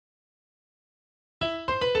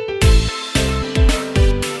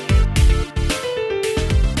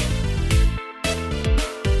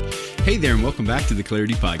there, and welcome back to the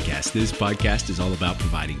Clarity Podcast. This podcast is all about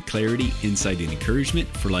providing clarity, insight, and encouragement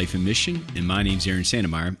for life and mission. And my name's Aaron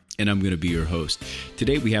Santemeyer, and I'm going to be your host.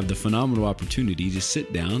 Today, we have the phenomenal opportunity to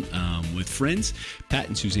sit down with friends, Pat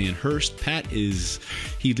and Suzanne Hurst.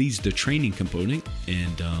 He leads the training component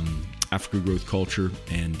and Africa Growth Culture,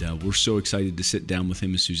 and we're so excited to sit down with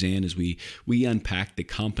him and Suzanne as we unpack the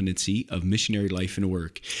competency of missionary life and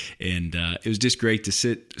work. And it was just great to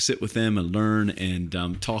sit with them and learn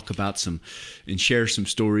and talk about and share some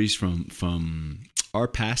stories from our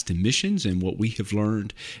past in missions and what we have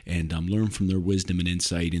learned, and learn from their wisdom and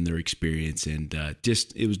insight and their experience. And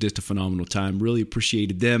it was just a phenomenal time. Really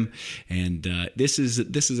appreciated them. And this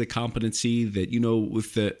is a competency that,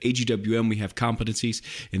 with the AGWM, we have competencies,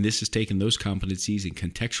 and this is taking those competencies and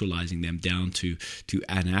contextualizing them down to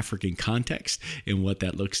an African context and what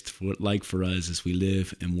that looks like for us as we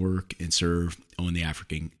live and work and serve on the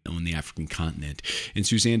African continent. And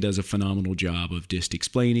Suzanne does a phenomenal job of just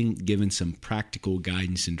explaining, giving some practical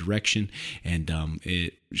guidance and direction, and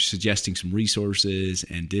suggesting some resources,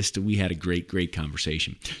 and we had a great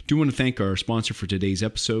conversation. Do want to thank our sponsor for today's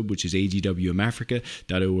episode, which is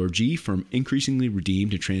agwmafrica.org. From increasingly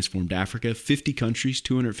redeemed and transformed Africa, 50 countries,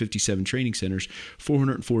 257 training centers,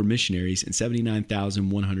 404 missionaries, and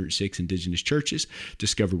 79,106 indigenous churches.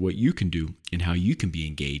 Discover what you can do and how you can be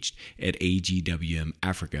engaged at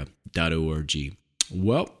agwmafrica.org.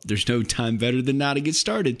 Well, there's no time better than now to get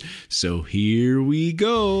started. So here we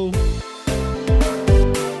go.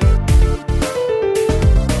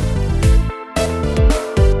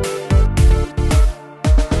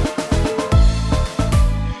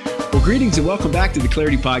 Greetings and welcome back to the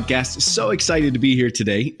Clarity Podcast. So excited to be here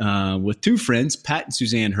today with two friends, Pat and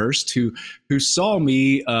Suzanne Hurst, who saw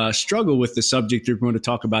me struggle with the subject they're going to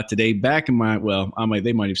talk about today. Back in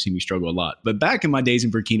they might have seen me struggle a lot, but back in my days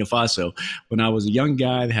in Burkina Faso, when I was a young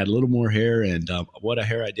guy that had a little more hair, and what a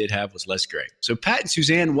hair I did have was less gray. So Pat and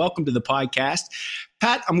Suzanne, welcome to the podcast.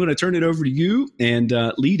 Pat, I'm going to turn it over to you and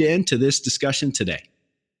lead into this discussion today.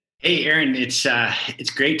 Hey, Aaron, it's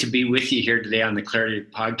great to be with you here today on the Clarity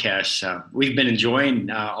Podcast. We've been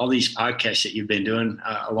enjoying all these podcasts that you've been doing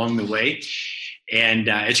along the way. And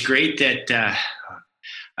it's great that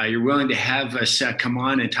you're willing to have us come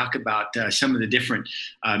on and talk about some of the different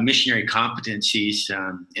missionary competencies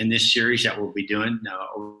in this series that we'll be doing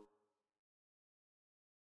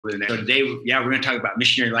So today, we're going to talk about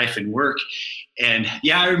missionary life and work. And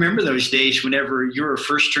I remember those days whenever you were a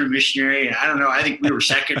first-term missionary. I don't know, I think we were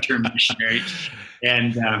second-term missionaries.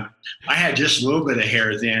 And I had just a little bit of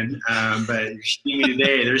hair then. But you see me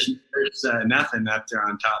today, there's nothing up there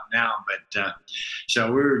on top now. But so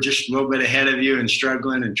we were just a little bit ahead of you and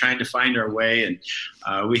struggling and trying to find our way. And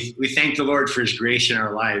we thank the Lord for his grace in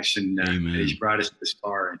our lives, and he's brought us this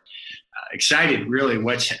far. And excited, really,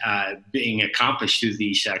 what's being accomplished through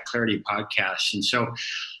these Clarity podcasts. And so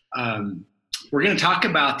we're going to talk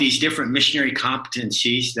about these different missionary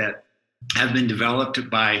competencies that have been developed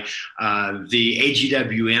by the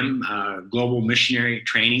AGWM Global Missionary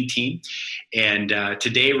Training Team. And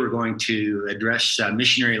today we're going to address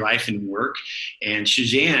missionary life and work. And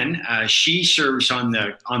Suzanne, she serves on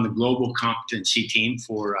the Global Competency Team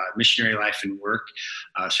for missionary life and work.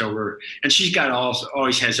 And she's got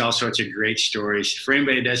always has all sorts of great stories. For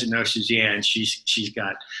anybody who doesn't know Suzanne, she's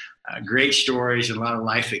got great stories and a lot of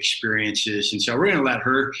life experiences. And so we're going to let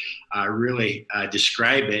her really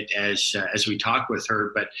describe it as we talk with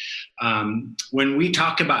her. But when we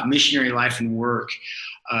talk about missionary life and work,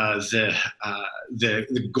 the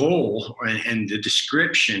goal and the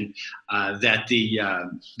description that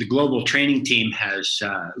the global training team has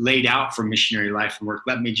laid out for missionary life and work,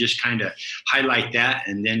 let me just kind of highlight that,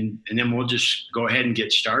 and then we'll just go ahead and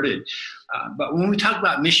get started. But when we talk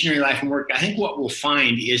about missionary life and work, I think what we'll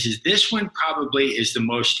find is this one probably is the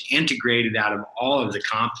most integrated out of all of the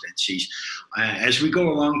competencies. As we go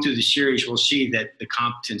along through the series, we'll see that the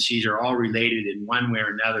competencies are all related in one way or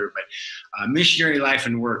another, but missionary life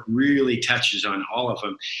and work really touches on all of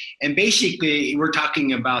them. And basically, we're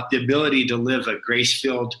talking about the ability to live a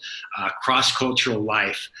grace-filled, cross-cultural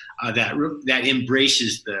life that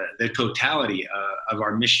embraces the totality of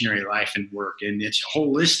our missionary life and work. And it's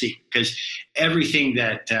holistic, because everything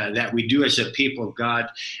that we do as a people of God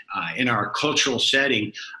in our cultural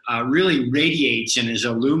setting really radiates and is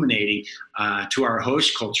illuminating to our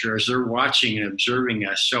host culture as they're watching and observing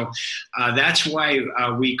us. So that's why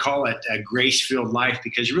we call it a grace-filled life,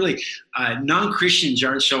 because really non-Christians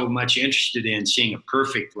aren't so much interested in seeing a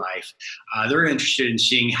perfect life. They're interested in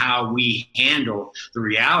seeing how we handle the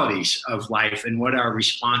realities of life and what our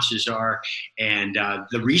responses are, and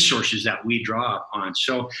the resources that we draw upon.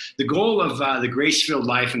 So the goal goal of the grace-filled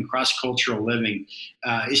life and cross-cultural living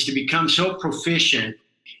is to become so proficient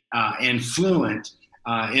and fluent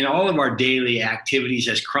in all of our daily activities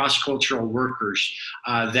as cross-cultural workers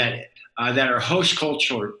that our host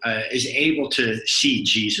culture is able to see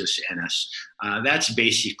Jesus in us. That's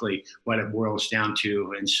basically what it boils down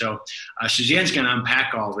to. And so Suzanne's going to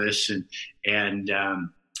unpack all this and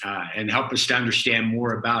help us to understand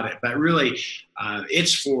more about it. But really,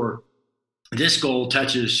 it's for this goal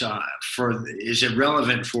touches is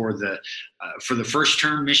relevant for the first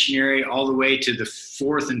term missionary all the way to the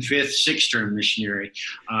fourth and fifth, sixth term missionary.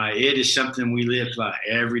 It is something we live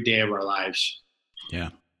every day of our lives. Yeah.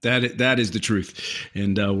 That is the truth,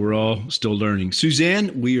 and we're all still learning.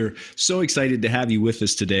 Suzanne, we are so excited to have you with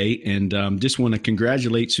us today, and just want to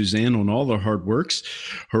congratulate Suzanne on all her hard work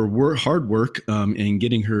in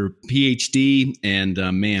getting her PhD. And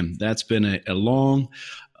man, that's been a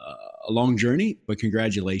long journey, but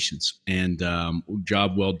congratulations, and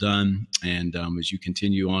job well done. And as you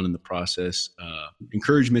continue on in the process,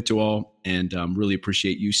 encouragement to all, and really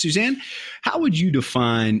appreciate you. Suzanne, how would you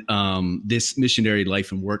define this missionary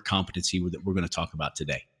life and work competency that we're going to talk about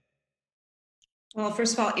today? Well,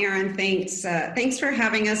 first of all, Aaron, thanks. Thanks for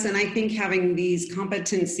having us. And I think having these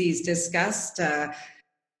competencies discussed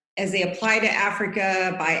as they apply to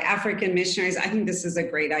Africa by African missionaries, I think this is a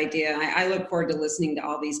great idea. I look forward to listening to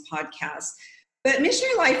all these podcasts. But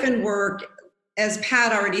missionary life and work, as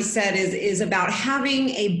Pat already said, is about having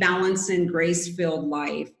a balanced and grace-filled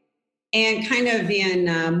life. And kind of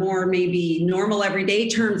in more maybe normal everyday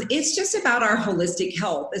terms, it's just about our holistic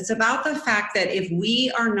health. It's about the fact that if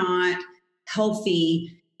we are not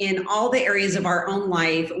healthy in all the areas of our own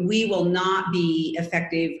life, we will not be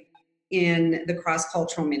effective in the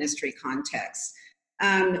cross-cultural ministry context.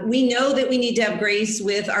 We know that we need to have grace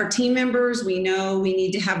with our team members. We know we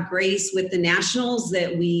need to have grace with the nationals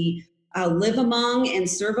that we live among and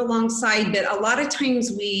serve alongside, but a lot of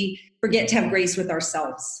times we forget to have grace with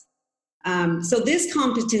ourselves. So this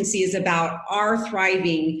competency is about our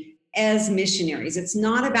thriving as missionaries. It's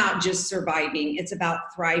not about just surviving, it's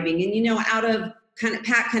about thriving. And out of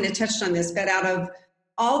Pat kind of touched on this, but out of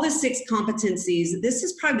all the 6 competencies, this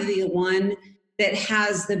is probably the one that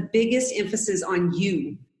has the biggest emphasis on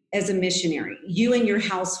you as a missionary, you and your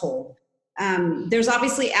household. There's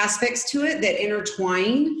obviously aspects to it that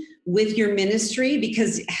intertwine with your ministry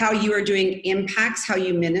because how you are doing impacts how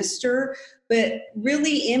you minister. But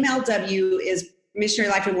really, MLW is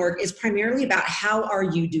missionary life and work is primarily about how are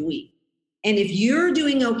you doing? And if you're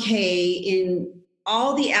doing okay in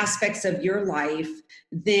all the aspects of your life,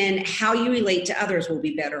 then how you relate to others will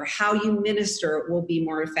be better. How you minister will be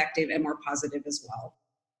more effective and more positive as well.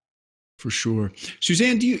 For sure.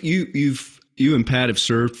 Suzanne, you and Pat have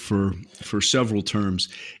served for several terms.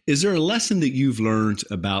 Is there a lesson that you've learned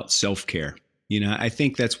about self-care? I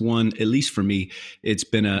think that's one, at least for me, it's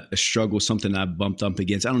been a struggle, something I've bumped up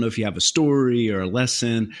against. I don't know if you have a story or a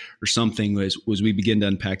lesson or something as we begin to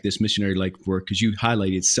unpack this missionary life work, because you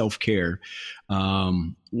highlighted self-care.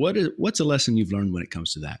 What's a lesson you've learned when it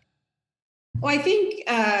comes to that? Well, I think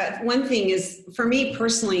one thing is, for me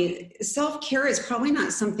personally, self-care is probably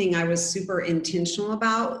not something I was super intentional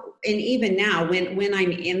about. And even now, when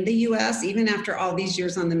I'm in the U.S., even after all these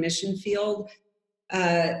years on the mission field,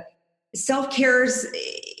 self-care,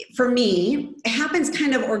 for me, it happens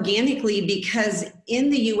kind of organically because in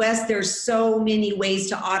the U.S., there's so many ways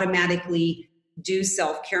to automatically do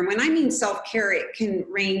self-care. And when I mean self-care, it can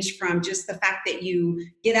range from just the fact that you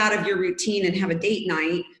get out of your routine and have a date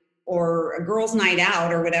night or a girls' night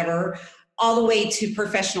out or whatever, all the way to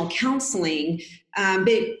professional counseling.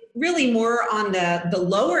 But really more on the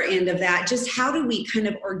lower end of that, just how do we kind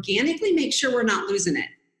of organically make sure we're not losing it?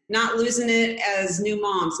 Not losing it as new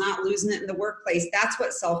moms, not losing it in the workplace. That's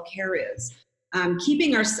what self-care is.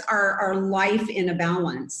 Keeping our life in a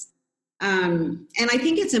balance. And I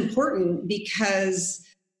think it's important because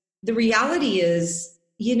the reality is,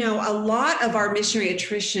 a lot of our missionary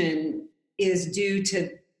attrition is due to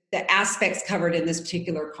the aspects covered in this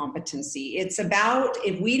particular competency. It's about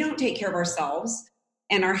if we don't take care of ourselves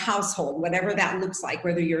and our household, whatever that looks like,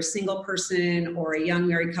 whether you're a single person or a young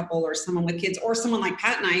married couple or someone with kids or someone like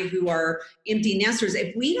Pat and I who are empty nesters,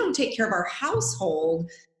 if we don't take care of our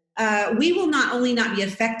household, we will not only not be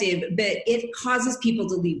effective, but it causes people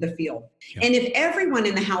to leave the field. Yeah. And if everyone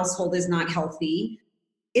in the household is not healthy,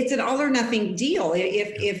 it's an all or nothing deal.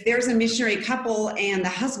 If there's a missionary couple and the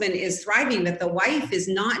husband is thriving, but the wife is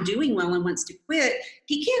not doing well and wants to quit,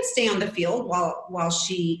 he can't stay on the field while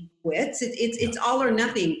she quits. It's all or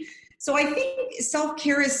nothing. So I think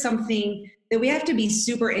self-care is something that we have to be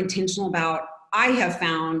super intentional about. I have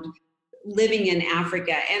found living in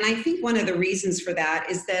Africa. And I think one of the reasons for that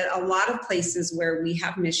is that a lot of places where we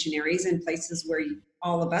have missionaries and places where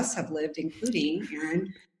all of us have lived, including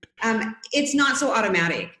Aaron, it's not so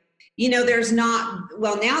automatic. There's not,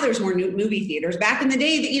 well, now there's more movie theaters. Back in the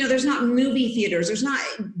day, there's not movie theaters. There's not,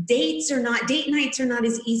 date nights are not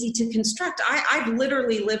as easy to construct. I've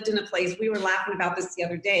literally lived in a place, we were laughing about this the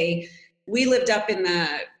other day. We lived up in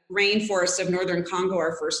the rainforest of northern Congo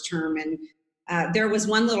our first term, and there was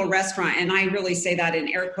one little restaurant, and I really say that in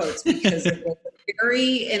air quotes because it was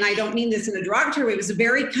very, and I don't mean this in a derogatory way, it was a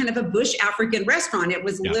very kind of a bush African restaurant. It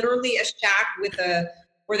was literally a shack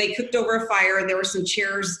where they cooked over a fire, and there were some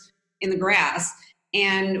chairs in the grass.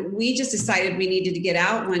 And we just decided we needed to get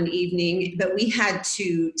out one evening, but we had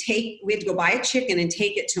to go buy a chicken and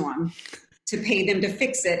take it to them to pay them to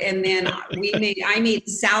fix it. And then I made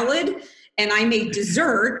salad and I made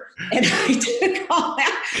dessert and I took all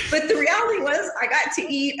that. But the reality was I got to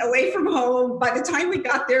eat away from home. By the time we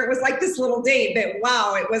got there, it was like this little date, but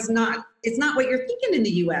wow, it's not what you're thinking in the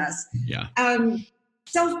US. Yeah.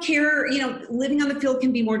 Self-care, living on the field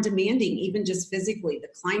can be more demanding, even just physically. The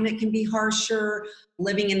climate can be harsher.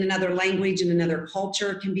 Living in another language and another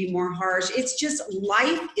culture can be more harsh. It's just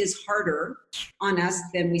life is harder on us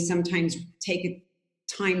than we sometimes take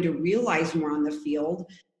time to realize when we're on the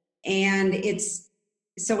field. And it's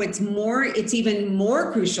even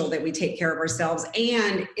more crucial that we take care of ourselves,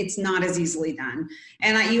 and it's not as easily done.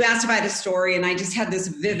 And you asked if I had a story, and I just had this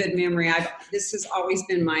vivid memory. This has always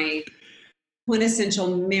been my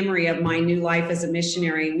quintessential memory of my new life as a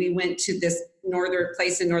missionary. We went to this northern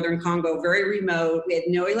place in northern Congo, very remote. We had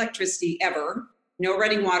no electricity ever, no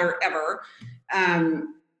running water ever.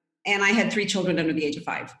 And I had 3 children under the age of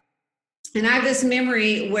 5. And I have this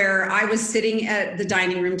memory where I was sitting at the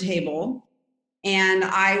dining room table and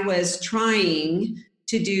I was trying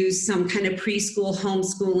to do some kind of preschool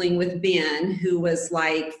homeschooling with Ben, who was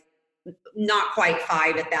like not quite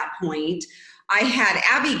 5 at that point. I had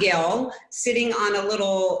Abigail sitting on a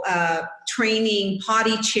little training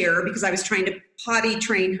potty chair because I was trying to potty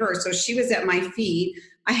train her. So she was at my feet.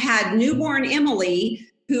 I had newborn Emily,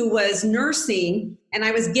 who was nursing, and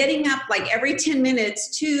I was getting up like every 10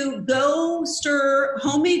 minutes to go stir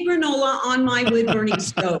homemade granola on my wood-burning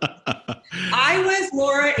stove. I was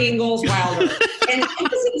Laura Ingalls Wilder, and I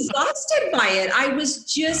was exhausted by it. I was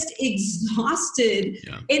just exhausted.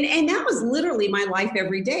 Yeah. And that was literally my life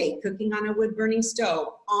every day, cooking on a wood-burning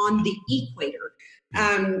stove on the equator.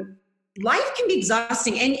 Life can be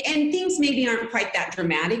exhausting, and things maybe aren't quite that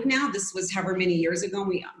dramatic now. This was however many years ago.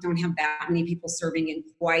 We don't have that many people serving in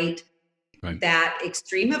quite that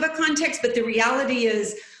extreme of a context, but the reality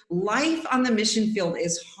is life on the mission field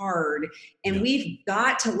is hard, and we've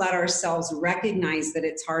got to let ourselves recognize that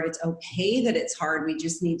it's hard. It's okay that it's hard. We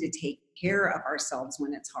just need to take care of ourselves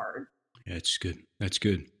when it's hard. That's good. That's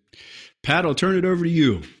good. Pat, I'll turn it over to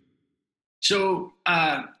you. So,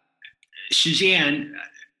 Suzanne,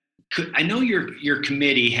 I know your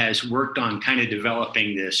committee has worked on kind of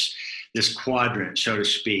developing this quadrant, so to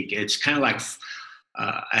speak. It's kind of like,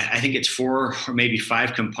 I think it's 4 or maybe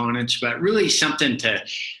 5 components, but really something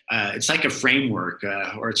it's like a framework,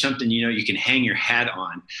 or it's something, you can hang your hat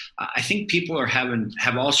on. I think people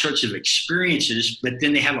have all sorts of experiences, but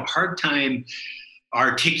then they have a hard time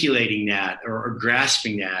articulating that or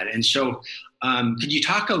grasping that. And so could you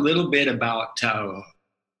talk a little bit about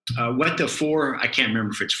what the 4, I can't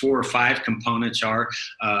remember if it's 4 or 5 components are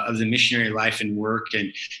of the missionary life and work,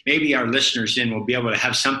 and maybe our listeners then will be able to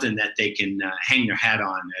have something that they can hang their hat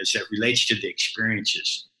on as it relates to the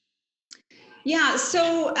experiences. Yeah,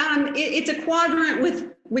 so it's a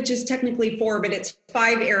quadrant which is technically 4, but it's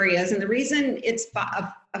 5 areas, and the reason it's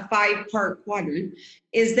a 5-part quadrant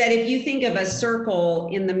is that if you think of a circle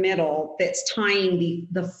in the middle that's tying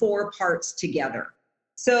the 4 parts together.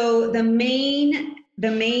 So the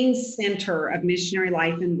main center of missionary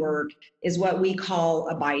life and work is what we call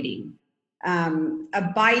abiding.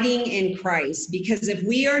 Abiding in Christ, because if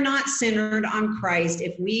we are not centered on Christ,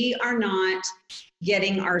 if we are not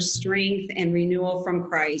getting our strength and renewal from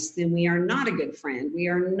Christ, then we are not a good friend. We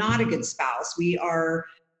are not a good spouse. We are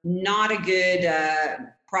not a good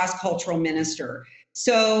cross-cultural minister.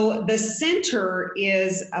 So the center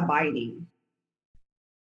is abiding.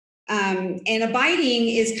 And abiding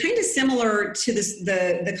is kind of similar to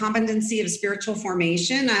the competency of spiritual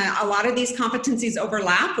formation. A lot of these competencies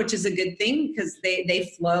overlap, which is a good thing because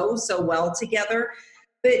they flow so well together.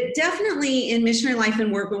 But definitely in missionary life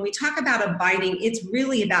and work, when we talk about abiding, it's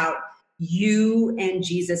really about you and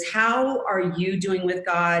Jesus. How are you doing with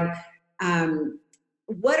God?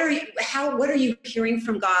 What are you hearing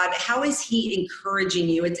from God? How is He encouraging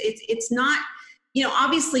you? It's not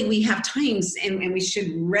obviously we have times and we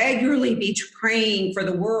should regularly be praying for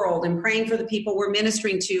the world and praying for the people we're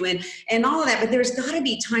ministering to and all of that. But there's got to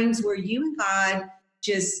be times where you and God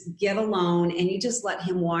just get alone and you just let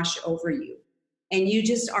him wash over you and you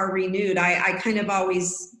just are renewed. I kind of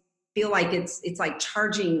always feel like it's like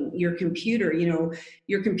charging your computer.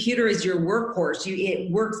 Your computer is your workhorse.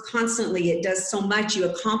 It works constantly. It does so much. You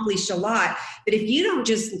accomplish a lot. But if you don't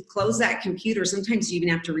just close that computer, sometimes you even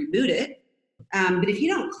have to reboot it. But if you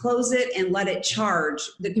don't close it and let it charge,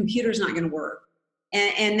 the computer's not going to work.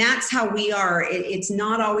 And that's how we are. It's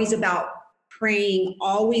not always about praying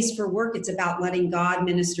always for work. It's about letting God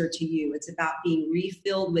minister to you. It's about being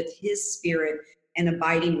refilled with his spirit and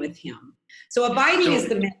abiding with him. So abiding is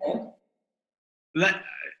the middle.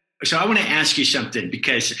 So I want to ask you something,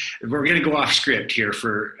 because we're going to go off script here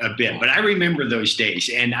for a bit, but I remember those days.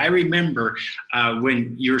 And I remember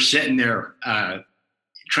when you're sitting there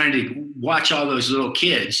trying to watch all those little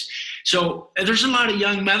kids. So there's a lot of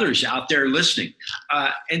young mothers out there listening.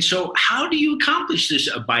 And so how do you accomplish this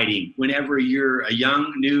abiding whenever you're a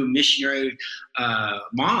young, new missionary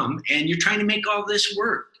mom and you're trying to make all this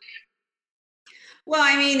work? Well,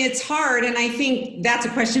 I mean, it's hard. And I think that's a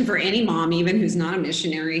question for any mom, even who's not a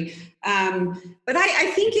missionary. But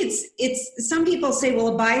I think it's some people say, well,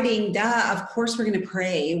 abiding, of course we're going to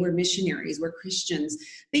pray. We're missionaries, we're Christians.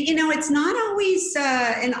 But, it's not always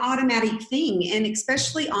an automatic thing. And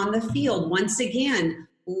especially on the field, once again,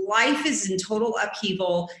 life is in total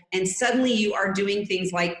upheaval. And suddenly you are doing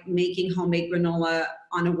things like making homemade granola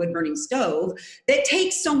on a wood burning stove that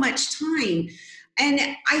takes so much time. And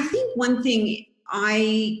I think one thing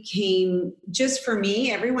just for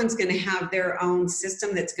me, everyone's going to have their own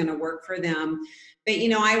system that's going to work for them. But,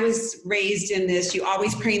 I was raised in this, you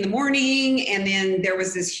always pray in the morning. And then there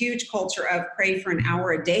was this huge culture of pray for an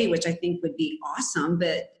hour a day, which I think would be awesome.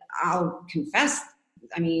 But I'll confess,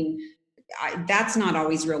 that's not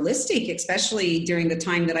always realistic, especially during the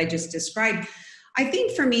time that I just described. I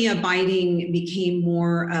think for me, abiding became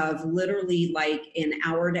more of literally like an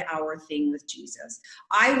hour-to-hour thing with Jesus.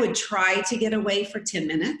 I would try to get away for 10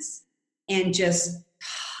 minutes and just,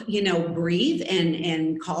 breathe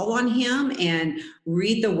and call on him and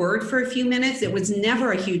read the word for a few minutes. It was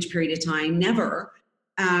never a huge period of time, never.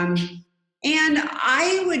 And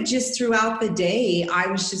I would just throughout the day, I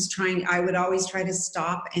would always try to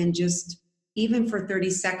stop and just, even for 30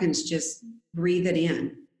 seconds, just breathe it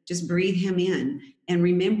in. Just breathe him in and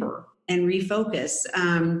remember and refocus.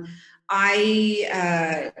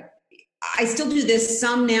 I still do this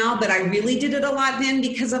some now, but I really did it a lot then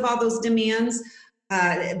because of all those demands.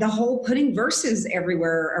 The whole putting verses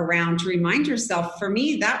everywhere around to remind yourself, for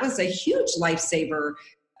me, that was a huge lifesaver.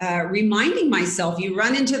 Reminding myself, you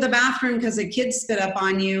run into the bathroom because a kid spit up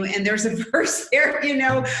on you and there's a verse there,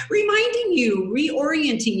 reminding you,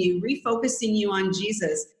 reorienting you, refocusing you on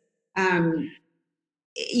Jesus.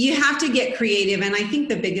 You have to get creative. And I think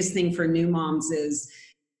the biggest thing for new moms is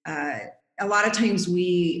a lot of times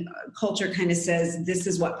culture kind of says, this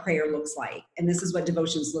is what prayer looks like. And this is what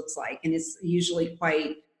devotions looks like. And it's usually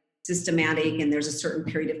quite systematic. And there's a certain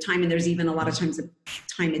period of time. And there's even a lot of times a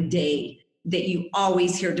time a day that you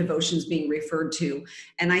always hear devotions being referred to.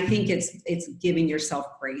 And I think it's giving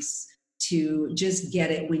yourself grace to just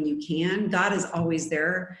get it when you can. God is always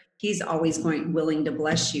there. He's always willing to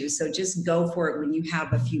bless you. So just go for it when you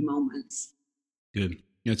have a few moments. Good.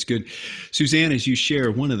 That's good. Suzanne, as you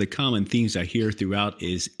share, one of the common themes I hear throughout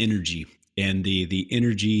is energy. And the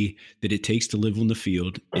energy that it takes to live on the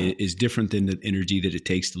field is different than the energy that it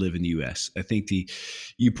takes to live in the U.S. I think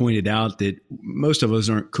you pointed out that most of us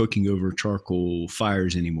aren't cooking over charcoal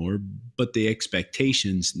fires anymore, but the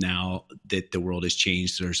expectations now that the world has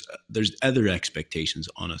changed, there's other expectations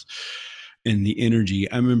on us. And the energy,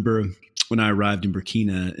 I remember when I arrived in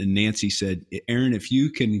Burkina and Nancy said, Aaron, if you're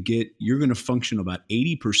going to function about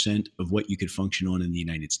 80% of what you could function on in the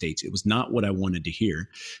United States. It was not what I wanted to hear,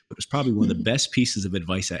 but it was probably one of the best pieces of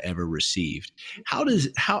advice I ever received.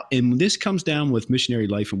 And this comes down with missionary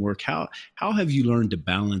life and work. How have you learned to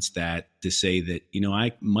balance that, to say that,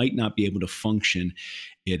 I might not be able to function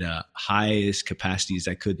at a highest capacity as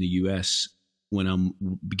I could in the U.S. when I'm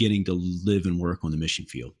beginning to live and work on the mission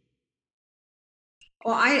field?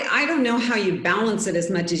 Well, I don't know how you balance it as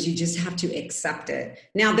much as you just have to accept it.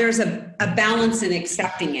 Now, there's a balance in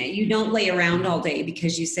accepting it. You don't lay around all day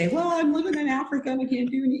because you say, well, I'm living in Africa and I can't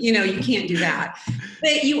do anything. You can't do that.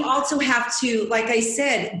 But you also have to, like I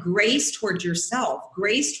said, grace towards yourself,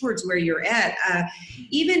 grace towards where you're at.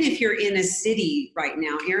 Even if you're in a city right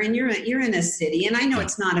now, Aaron, you're in a city, and I know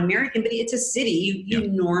it's not American, but it's a city. You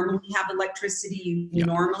normally have electricity. You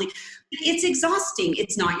normally, it's exhausting.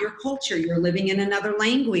 It's not your culture. You're living in another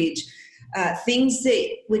language. Things that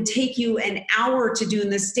would take you an hour to do in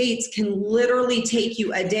the States can literally take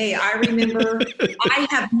you a day. I remember I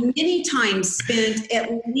have many times spent at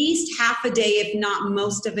least half a day, if not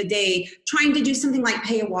most of a day, trying to do something like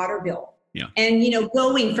pay a water bill. Yeah. And,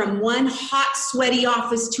 going from one hot, sweaty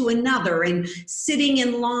office to another and sitting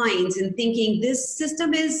in lines and thinking this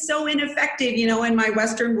system is so ineffective, in my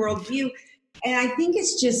Western worldview. And I think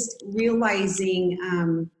it's just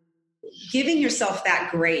realizing, giving yourself that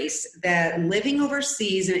grace that living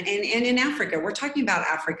overseas and in Africa, we're talking about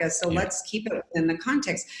Africa, so let's keep it within the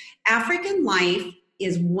context. African life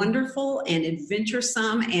is wonderful and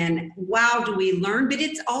adventuresome, and wow, do we learn, but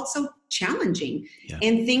it's also challenging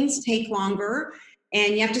and things take longer,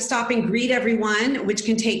 and you have to stop and greet everyone, which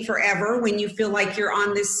can take forever when you feel like you're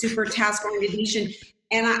on this super task-oriented mission.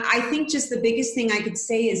 And I think just the biggest thing I could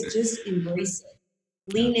say is just embrace it.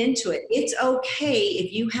 Lean into it. It's okay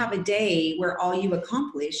if you have a day where all you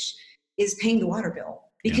accomplish is paying the water bill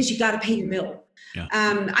because you got to pay your bill. Yeah.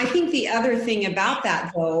 I think the other thing about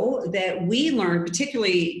that, though, that we learned,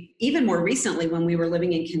 particularly even more recently when we were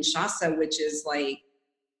living in Kinshasa, which is like,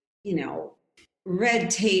 red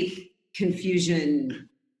tape confusion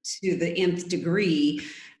to the nth degree,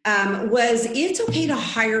 was it's okay to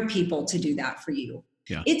hire people to do that for you.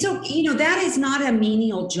 Yeah. It's okay, that is not a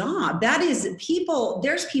menial job. That is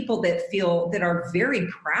there's people that are very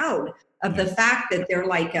proud of the fact that they're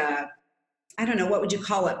like I don't know, what would you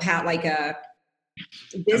call it, Pat? Like a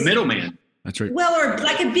middleman. That's right. Well, or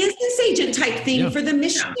like a business agent type thing for the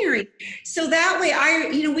missionary. So that way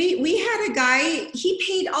we had a guy, he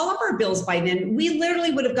paid all of our bills by then. We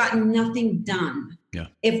literally would have gotten nothing done. Yeah.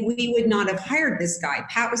 If we would not have hired this guy.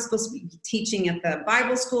 Pat was supposed to be teaching at the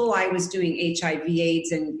Bible school. I was doing HIV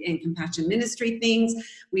AIDS and compassion ministry things.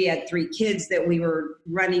 We had 3 kids that we were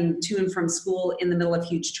running to and from school in the middle of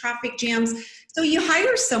huge traffic jams. So you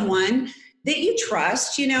hire someone that you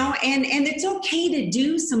trust, and it's okay to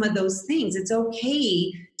do some of those things. It's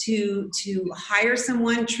okay to hire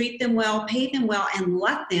someone, treat them well, pay them well, and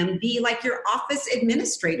let them be like your office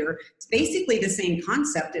administrator. It's basically the same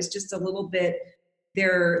concept. It's just a little bit,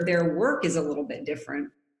 their work is a little bit different.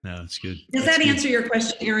 No, that's good. Does that answer your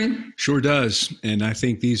question, Aaron? Sure does. And I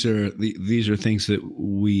think these are things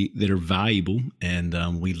that are valuable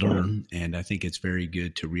and we learn. And I think it's very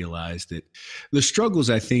good to realize that the struggles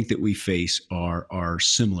I think that we face are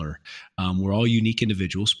similar. We're all unique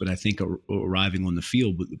individuals, but I think arriving on the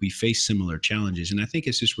field, we face similar challenges. And I think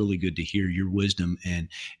it's just really good to hear your wisdom and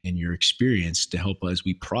your experience to help us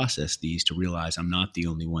we process these to realize I'm not the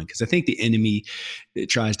only one. Because I think the enemy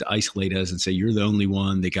tries to isolate us and say, you're the only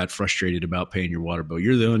one that got frustrated about paying your water bill.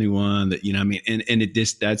 You're the only one that, and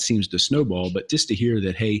that seems to snowball. But just to hear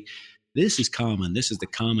that, hey, this is common. This is the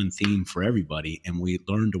common theme for everybody. And we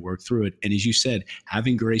learn to work through it. And as you said,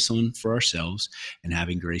 having grace for ourselves and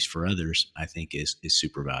having grace for others, I think is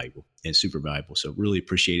super valuable. It's super valuable. So really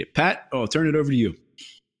appreciate it. Pat, I'll turn it over to you.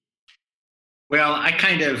 Well, I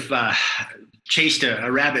kind of chased a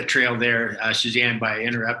rabbit trail there, Suzanne, by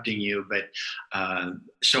interrupting you. But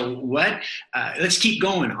let's keep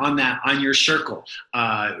going on your circle.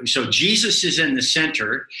 So Jesus is in the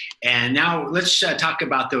center. And now let's talk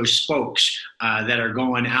about those spokes that are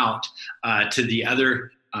going out to the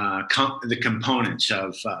other, the components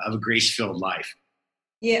of a grace-filled life.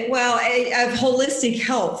 Yeah, well, of holistic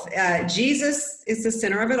health. Jesus is the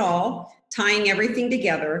center of it all, tying everything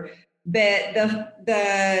together. But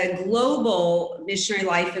the global missionary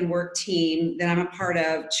life and work team that I'm a part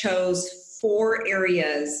of chose 4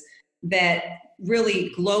 areas that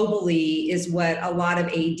really globally is what a lot of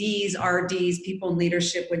ADs, RDs, people in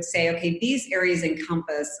leadership would say, okay, these areas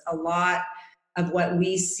encompass a lot of what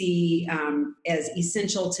we see as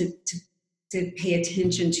essential to pay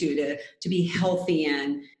attention to be healthy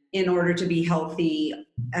in order to be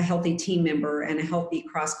a healthy team member and a healthy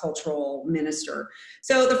cross-cultural minister.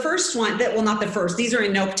 So the first one, not the first, these are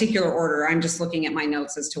in no particular order, I'm just looking at my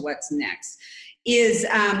notes as to what's next, is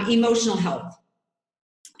emotional health.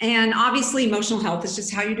 And obviously emotional health is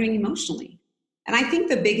just how you're doing emotionally. And I think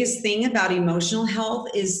the biggest thing about emotional health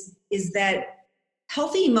is that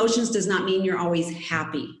healthy emotions does not mean you're always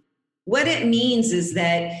happy. What it means is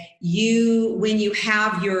that when you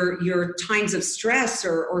have your times of stress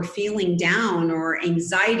or feeling down or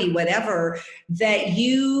anxiety, whatever, that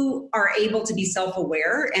you are able to be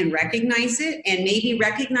self-aware and recognize it and maybe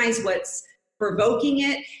recognize what's provoking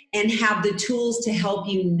it, and have the tools to help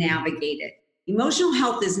you navigate it. Emotional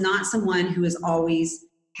health is not someone who is always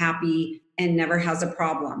happy and never has a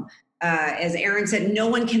problem. As Aaron said, no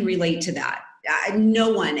one can relate to that.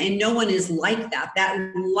 No one is like that.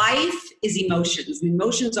 That life is emotions.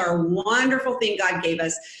 Emotions are a wonderful thing God gave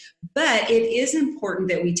us, but it is important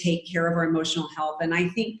that we take care of our emotional health. And I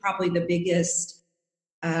think probably the biggest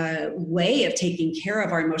way of taking care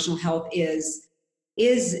of our emotional health is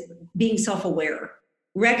being self-aware,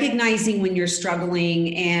 recognizing when you're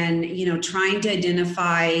struggling, and trying to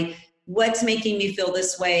identify what's making me feel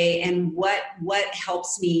this way and what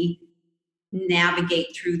helps me navigate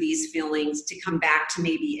through these feelings to come back to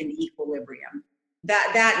maybe an equilibrium.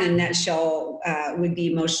 That in a nutshell would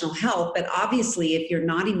be emotional health. But obviously, if you're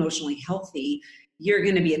not emotionally healthy, you're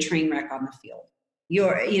going to be a train wreck on the field.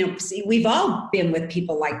 We've all been with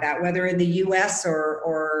people like that, whether in the U.S.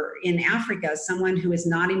 or in Africa. Someone who is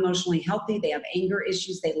not emotionally healthy, they have anger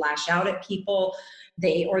issues, they lash out at people,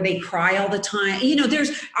 they cry all the time.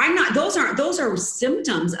 Those are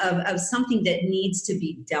symptoms of something that needs to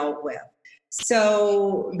be dealt with.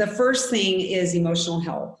 So the first thing is emotional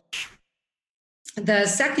health. The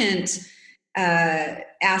second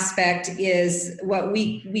aspect is what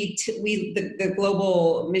the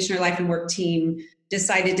global missionary life and work team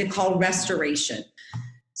decided to call restoration.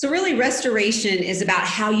 So really, restoration is about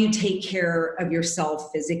how you take care of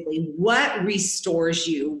yourself physically. What restores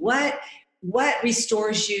you? What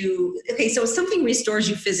restores you? Okay, so if something restores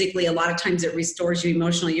you physically, a lot of times it restores you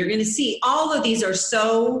emotionally. You're going to see all of these are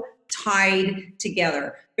so tied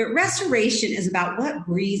together. But restoration is about what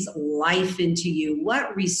breathes life into you,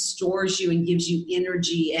 what restores you and gives you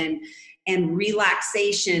energy and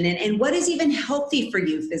relaxation, and what is even healthy for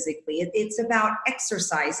you physically. It's about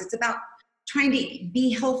exercise. It's about trying to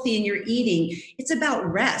be healthy in your eating. It's about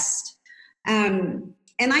rest. And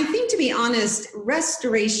I think, to be honest,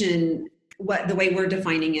 restoration, the way we're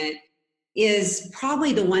defining it, is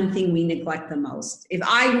probably the one thing we neglect the most. If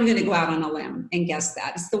I'm going to go out on a limb and guess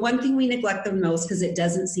that, it's the one thing we neglect the most because it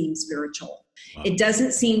doesn't seem spiritual. Wow. It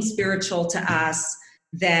doesn't seem spiritual to us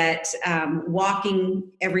that walking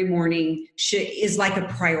every morning is like a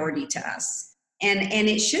priority to us. And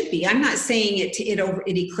it should be. I'm not saying it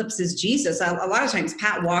eclipses Jesus. A lot of times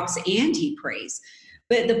Pat walks and he prays.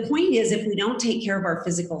 But the point is, if we don't take care of our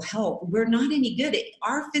physical health, we're not any good.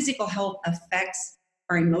 Our physical health affects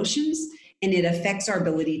our emotions, and it affects our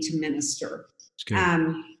ability to minister.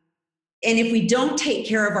 And if we don't take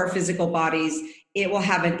care of our physical bodies, it will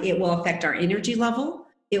affect our energy level.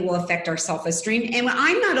 It will affect our self-esteem. And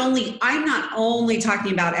I'm not only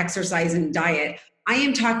talking about exercise and diet. I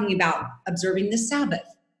am talking about observing the Sabbath.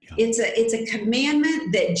 Yeah. It's a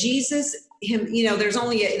commandment that Jesus,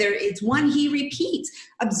 it's one he repeats.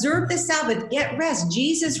 Observe the Sabbath, get rest.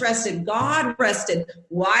 Jesus rested, God rested.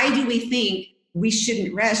 Why do we think we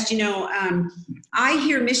shouldn't rest? I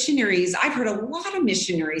hear missionaries, I've heard a lot of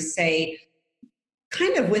missionaries say,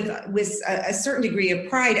 kind of with a certain degree of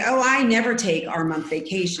pride, I never take our month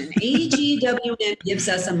vacation. AGWM gives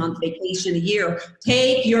us a month vacation a year.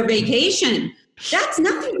 Take your vacation. That's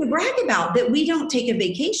nothing to brag about, that we don't take a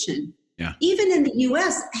vacation. Yeah. Even in the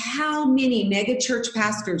U.S., how many mega church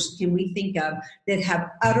pastors can we think of that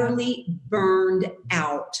have utterly burned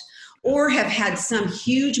out or have had some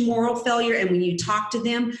huge moral failure? And when you talk to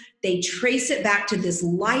them, they trace it back to this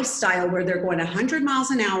lifestyle where they're going 100 miles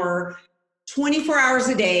an hour, 24 hours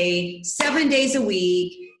a day, 7 days a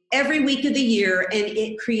week, every week of the year.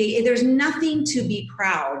 And there's nothing to be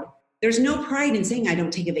proud. There's no pride in saying I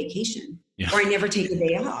don't take a vacation. Yeah. Or I never take a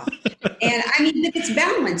day off. And I mean, it's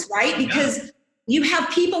balance, right? Because you have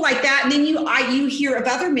people like that, and then you hear of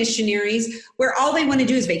other missionaries where all they want to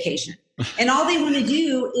do is vacation. And all they want to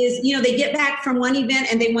do is, they get back from one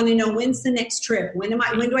event and they want to know, when's the next trip? When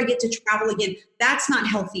do I get to travel again? That's not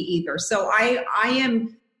healthy either. So I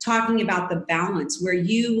am talking about the balance where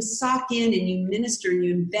you sock in and you minister and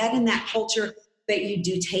you embed in that culture, but you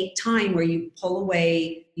do take time where you pull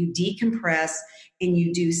away, you decompress, and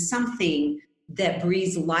you do something that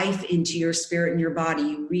breathes life into your spirit and your body.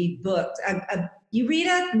 You read books. You read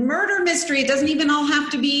a murder mystery. It doesn't even all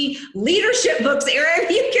have to be leadership books, Erin.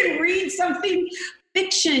 You can read something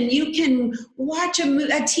fiction. You can watch a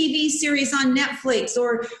TV series on Netflix,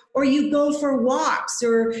 or you go for walks,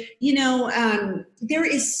 or, you get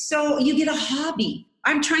a hobby.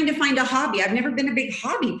 I'm trying to find a hobby. I've never been a big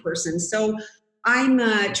hobby person. So I'm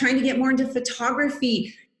trying to get more into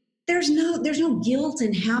photography. There's no guilt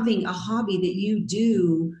in having a hobby that you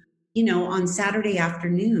do, on Saturday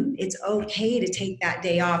afternoon. It's okay to take that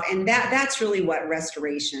day off. And that's really what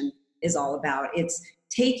restoration is all about. It's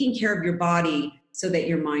taking care of your body so that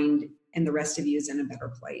your mind and the rest of you is in a better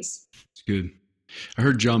place. It's good. I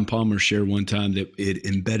heard John Palmer share one time that it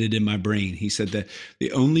embedded in my brain. He said that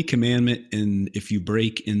the only commandment if you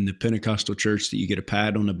break in the Pentecostal church that you get a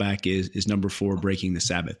pat on the back is number 4, breaking the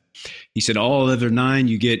Sabbath. He said all other 9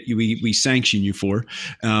 we sanction you for.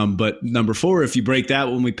 But number 4, if you break that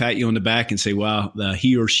one, we pat you on the back and say, wow,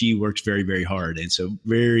 he or she works very, very hard. And so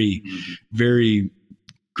very, very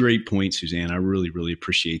great point, Suzanne. I really, really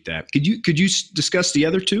appreciate that. Could you discuss the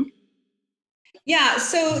other 2? Yeah,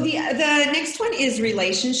 so the next one is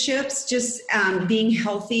relationships, just being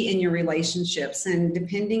healthy in your relationships. And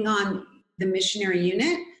depending on the missionary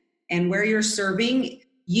unit and where you're serving,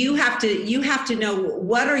 you have to know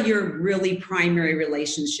what are your really primary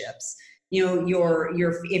relationships. You know,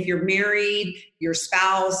 if you're married, your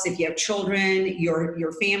spouse, if you have children,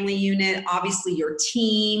 your family unit, obviously your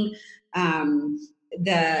team.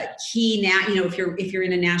 The key now, you know, if you're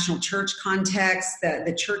in a national church context,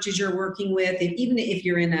 the churches you're working with, even if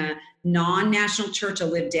you're in a non-national church, a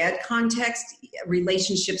Live Dead context,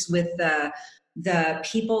 relationships with the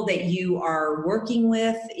people that you are working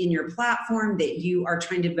with in your platform that you are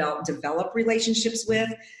trying to develop relationships with.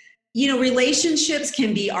 You know, relationships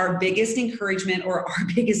can be our biggest encouragement or our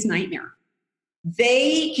biggest nightmare.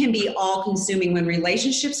 They can be all consuming when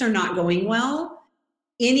relationships are not going well.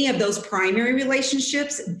 Any of those primary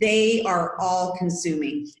relationships, they are all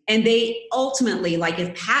consuming. And they ultimately, like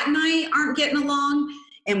if Pat and I aren't getting along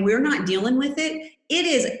and we're not dealing with it, it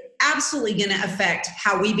is absolutely going to affect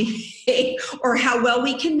how we behave or how well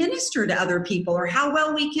we can minister to other people or how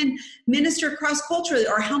well we can minister cross-culturally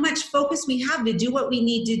or how much focus we have to do what we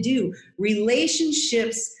need to do.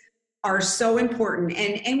 Relationships are so important.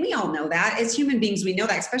 And we all know that. As human beings, we know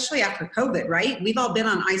that, especially after COVID, right? We've all been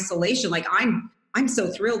on isolation. Like I'm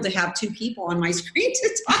so thrilled to have 2 people on my screen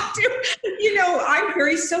to talk to. You know, I'm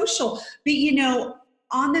very social. But, you know,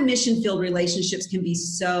 on the mission field, relationships can be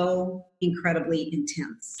so incredibly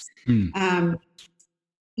intense.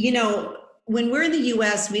 You know, when we're in the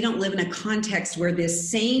U.S., we don't live in a context where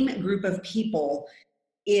this same group of people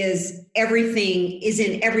is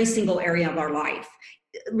in every single area of our life.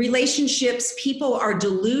 Relationships, people are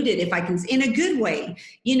diluted, if I can, in a good way.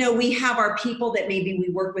 You know, we have our people that maybe we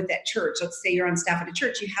work with at church. Let's say you're on staff at a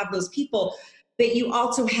church, you have those people, but you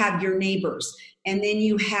also have your neighbors. And then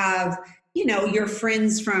you have, you know, your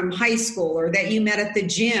friends from high school or that you met at the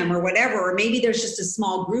gym or whatever, or maybe there's just a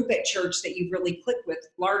small group at church that you've really clicked with,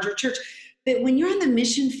 larger church. But when you're on the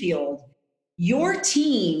mission field, your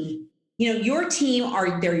team, you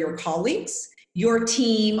know, they're your colleagues. Your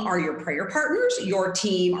team are your prayer partners. Your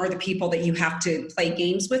team are the people that you have to play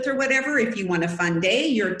games with or whatever. If you want a fun day,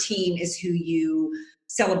 your team is who you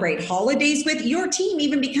celebrate holidays with. Your team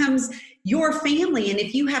even becomes your family. And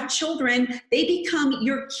if you have children, they become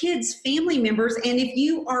your kids' family members. And if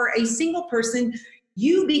you are a single person,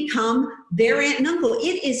 you become their aunt and uncle.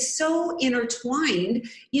 It is so intertwined.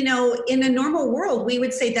 You know, in a normal world, we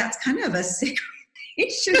would say that's kind of a sick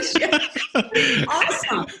relationship.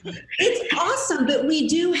 It's awesome, but we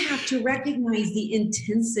do have to recognize the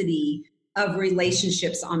intensity of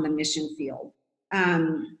relationships on the mission field.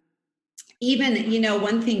 Even, you know,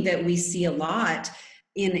 one thing that we see a lot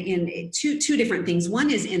in two different things. One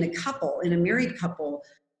is in a married couple,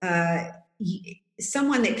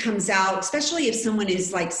 someone that comes out, especially if someone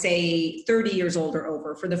is like, say, 30 years old or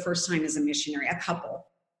over for the first time as a missionary, a couple.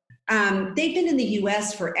 They've been in the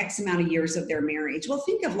U.S. for X amount of years of their marriage. Well,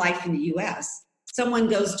 think of life in the U.S. Someone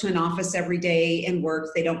goes to an office every day and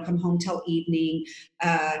works. They don't come home till evening.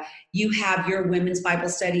 You have your women's Bible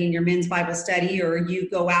study and your men's Bible study, or you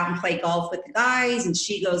go out and play golf with the guys and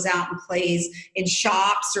she goes out and plays and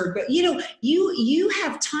shops, or, you know, you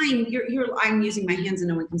have time. I'm using my hands and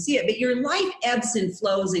no one can see it, but your life ebbs and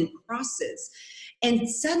flows and crosses. And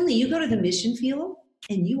suddenly you go to the mission field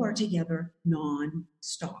and you are together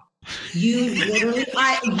nonstop. You literally,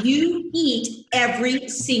 you eat every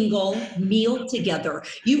single meal together.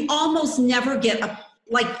 You almost never get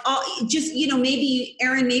just, you know, maybe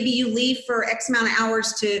Aaron, maybe you leave for X amount of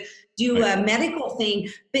hours to do a medical thing,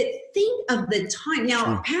 but think of the time. Now,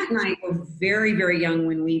 sure. Pat and I were very, very young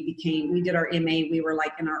when we did our MA. We were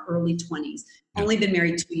like in our early 20s, only been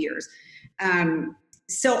married 2 years.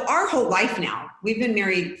 So our whole life now, we've been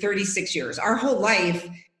married 36 years. Our whole life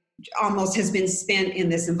almost has been spent in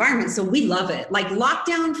this environment. So we love it. Like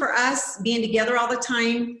lockdown for us, being together all the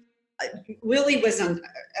time, really was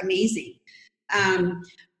amazing.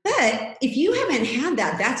 But if you haven't had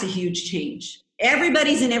that, that's a huge change.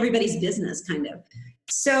 Everybody's in everybody's business, kind of.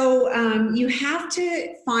 So you have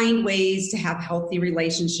to find ways to have healthy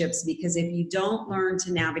relationships, because if you don't learn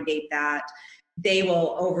to navigate that, they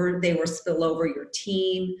will spill over your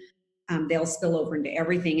team. they'll spill over into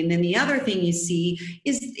everything. And then the other thing you see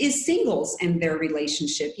is singles and their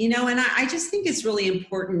relationship, and I just think it's really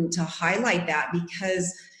important to highlight that,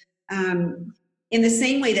 because in the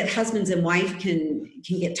same way that husbands and wife can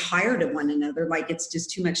get tired of one another, like it's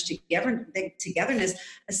just too much togetherness,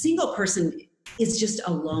 a single person is just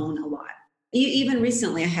alone a lot. Even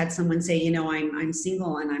recently, I had someone say, I'm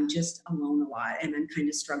single and I'm just alone a lot and I'm kind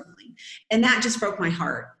of struggling. And that just broke my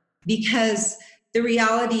heart, because the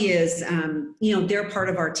reality is, they're part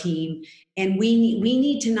of our team, and we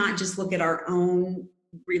need to not just look at our own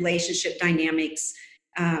relationship dynamics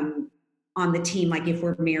on the team, like if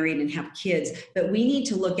we're married and have kids, but we need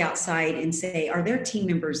to look outside and say, are there team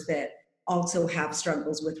members that also have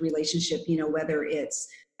struggles with relationship, whether it's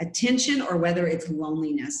attention or whether it's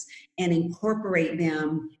loneliness, and incorporate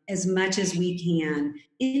them as much as we can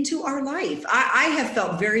into our life. I have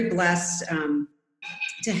felt very blessed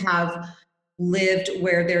to have lived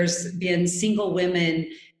where there's been single women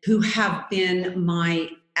who have been my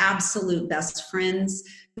absolute best friends,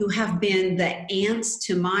 who have been the aunts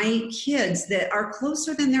to my kids that are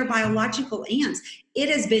closer than their biological aunts. It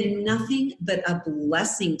has been nothing but a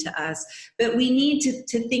blessing to us. But we need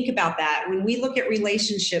to think about that. When we look at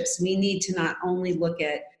relationships, we need to not only look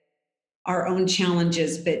at our own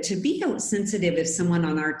challenges, but to be sensitive if someone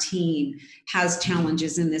on our team has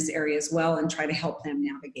challenges in this area as well, and try to help them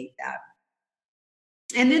navigate that.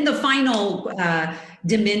 And then the final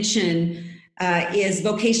dimension is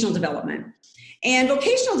vocational development. And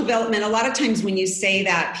vocational development, a lot of times when you say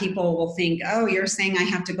that, people will think, oh, you're saying I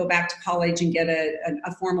have to go back to college and get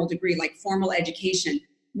a formal degree, like formal education.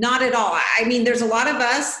 Not at all. I mean, there's a lot of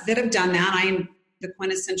us that have done that. I'm the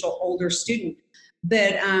quintessential older student.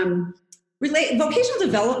 But vocational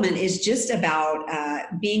development is just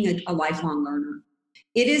about being a lifelong learner.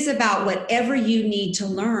 It is about whatever you need to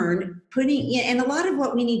learn, and a lot of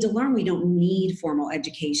what we need to learn, we don't need formal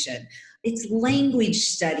education. It's language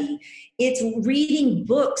study. It's reading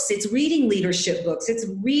books. It's reading leadership books. It's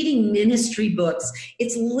reading ministry books.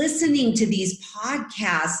 It's listening to these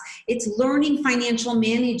podcasts. It's learning financial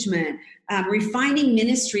management, refining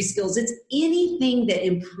ministry skills. It's anything that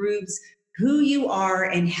improves who you are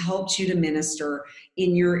and helps you to minister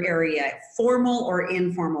in your area, formal or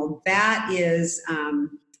informal. That is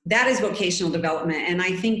vocational development. And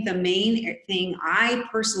I think the main thing I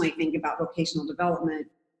personally think about vocational development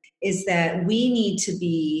is that we need to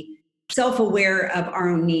be self-aware of our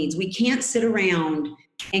own needs. We can't sit around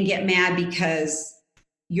and get mad because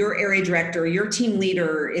your area director, your team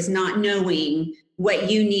leader is not knowing what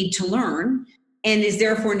you need to learn and is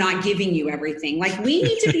therefore not giving you everything. Like, we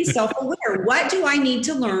need to be self-aware. What do I need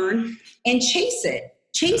to learn? And chase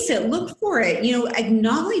it, look for it,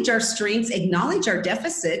 acknowledge our strengths, acknowledge our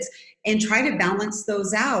deficits, and try to balance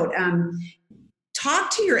those out.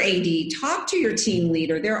 Talk to your AD, talk to your team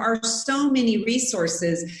leader. There are so many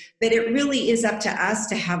resources, but it really is up to us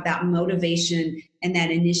to have that motivation and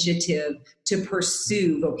that initiative to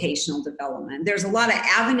pursue vocational development. There's a lot of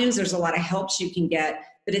avenues, there's a lot of helps you can get,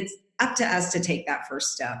 but it's up to us to take that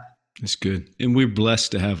first step. That's good. And we're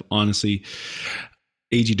blessed to have, honestly,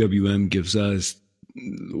 AGWM gives us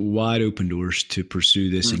wide open doors to pursue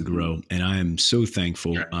this and grow. And I am so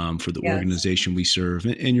thankful for the organization we serve.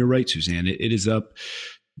 And you're right, Suzanne, it is up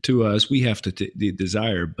to us. We have to the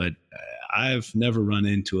desire, but I've never run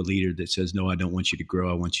into a leader that says, no, I don't want you to grow.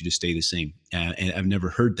 I want you to stay the same. And I've never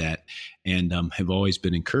heard that, and have always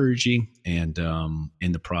been encouraging and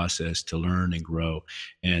in the process to learn and grow.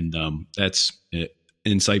 And that's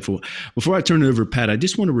insightful. Before I turn it over to Pat, I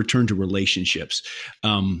just want to return to relationships,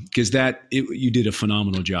 because you did a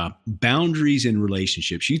phenomenal job. Boundaries in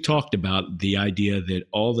relationships. You talked about the idea that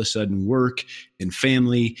all of a sudden work and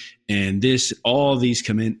family and all these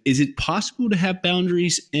come in. Is it possible to have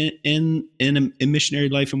boundaries in missionary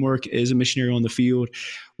life and work as a missionary on the field?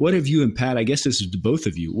 What have you, and Pat, I guess this is to both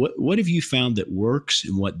of you, what have you found that works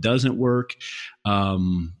and what doesn't work?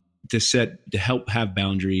 To help have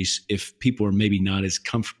boundaries if people are maybe not as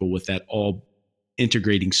comfortable with that all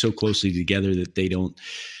integrating so closely together that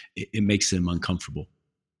it makes them uncomfortable.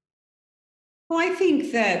 Well, I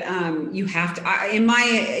think that you have to, in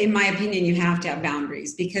my opinion, you have to have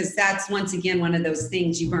boundaries, because that's, once again, one of those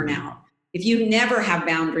things you burn out. If you never have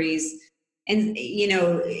boundaries, and,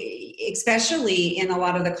 especially in a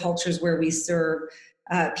lot of the cultures where we serve,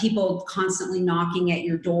 people constantly knocking at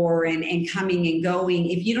your door and coming and going.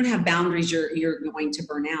 If you don't have boundaries, you're going to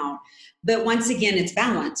burn out. But once again, it's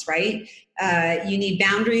balance, right? You need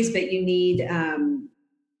boundaries, but you need,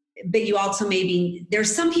 but you also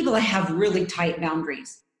there's some people that have really tight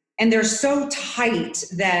boundaries, and they're so tight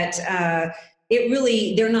that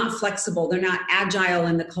they're not flexible. They're not agile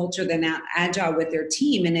in the culture. They're not agile with their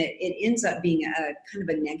team. And it ends up being a kind of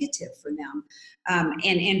a negative for them.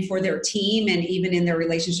 And for their team and even in their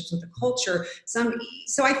relationships with the culture.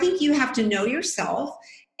 So I think you have to know yourself,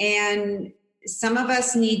 and some of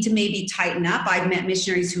us need to maybe tighten up. I've met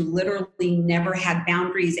missionaries who literally never had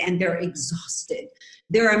boundaries and they're exhausted.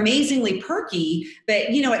 They're amazingly perky, but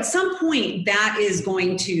at some point that is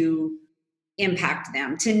going to impact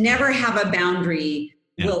them. To never have a boundary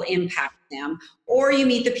will impact them. Or you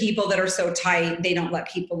meet the people that are so tight, they don't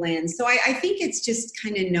let people in. So I think it's just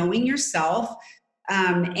kind of knowing yourself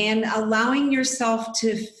and allowing yourself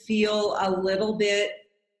to feel a little bit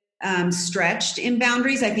stretched in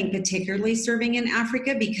boundaries. I think particularly serving in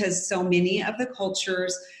Africa, because so many of the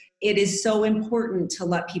cultures, it is so important to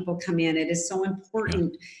let people come in. It is so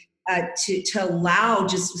important to allow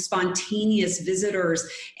just spontaneous visitors.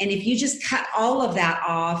 And if you just cut all of that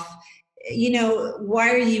off,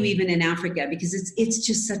 why are you even in Africa? Because it's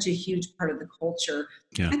just such a huge part of the culture.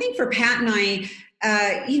 Yeah. I think for Pat and I,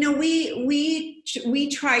 we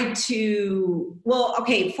tried to,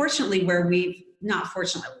 fortunately where we've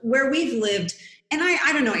lived, and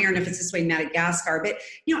I don't know, Aaron, if it's this way in Madagascar, but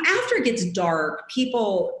after it gets dark,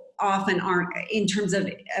 people often aren't, in terms of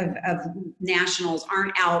nationals,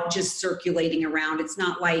 aren't out just circulating around. It's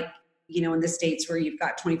not like in the States where you've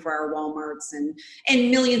got 24-hour Walmarts and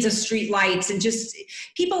millions of street lights, and just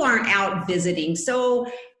people aren't out visiting.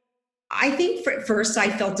 So I think at first I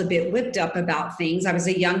felt a bit whipped up about things. I was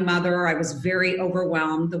a young mother. I was very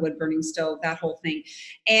overwhelmed, the wood burning stove, that whole thing.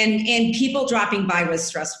 And people dropping by was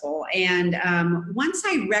stressful. And once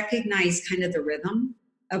I recognized kind of the rhythm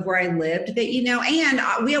of where I lived, that,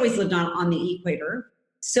 and we always lived on the equator.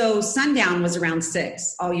 So sundown was around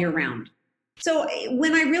 6 all year round. So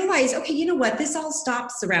when I realized, okay, you know what, this all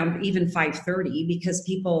stops around even 5:30 because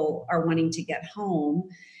people are wanting to get home,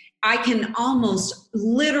 I can almost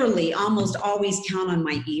always count on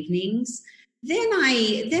my evenings. Then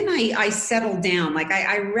I settled down. Like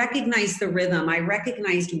I recognized the rhythm. I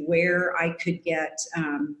recognized where I could get,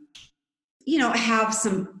 have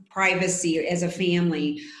some privacy as a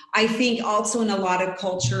family. I think also in a lot of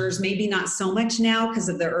cultures, maybe not so much now because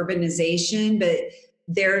of the urbanization, but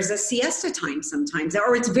there's a siesta time sometimes,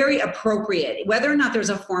 or it's very appropriate. Whether or not there's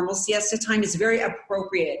a formal siesta time is very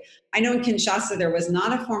appropriate. I know in Kinshasa there was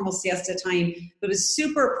not a formal siesta time, but it was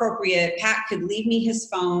super appropriate. Pat could leave me his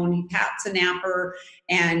phone. Pat's a napper,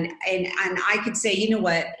 and I could say, you know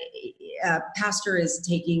what, Pastor is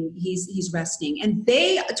he's resting, and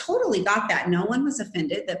they totally got that. No one was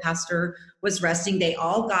offended that Pastor was resting. They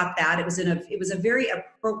all got that. It was a very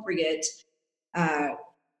appropriate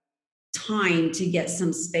time to get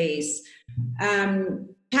some space. Pat, do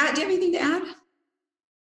you have anything to add?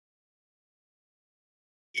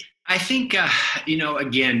 I think,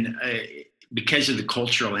 again, because of the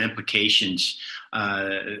cultural implications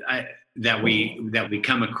that we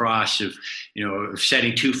come across of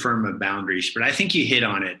setting too firm of boundaries, but I think you hit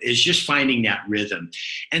on it, is just finding that rhythm.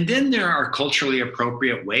 And then there are culturally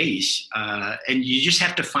appropriate ways, and you just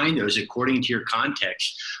have to find those according to your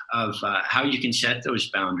context of how you can set those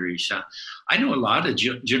boundaries. I know a lot of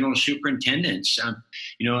general superintendents,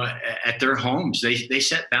 at their homes, they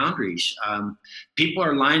set boundaries. People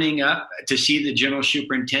are lining up to see the general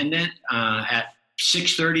superintendent at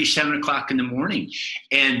 6:30, 7 o'clock in the morning,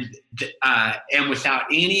 and without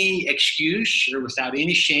any excuse or without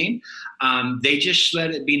any shame, they just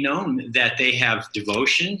let it be known that they have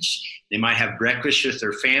devotions. They might have breakfast with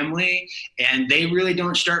their family, and they really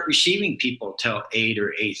don't start receiving people till 8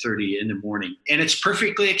 or 8:30 in the morning, and it's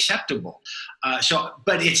perfectly acceptable.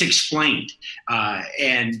 But it's explained,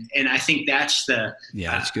 and I think that's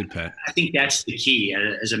that's good, Pat. I think that's the key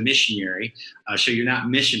as a missionary, so you're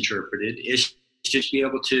not misinterpreted, is just be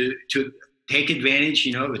able to take advantage,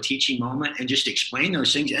 of a teaching moment and just explain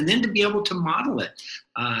those things, and then to be able to model it.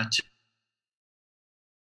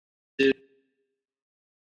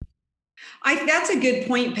 That's a good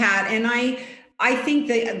point, Pat. And I think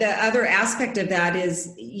the other aspect of that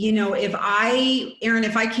is, if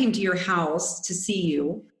I came to your house to see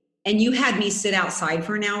you and you had me sit outside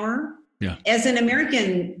for an hour, as an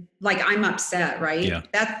American, like, I'm upset, right? Yeah.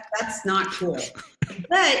 That's not cool.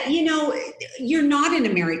 But, you're not in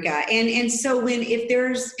America. And so if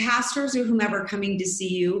there's pastors or whomever coming to see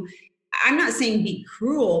you, I'm not saying be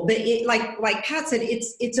cruel, but like Pat said,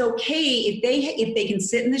 it's okay if they can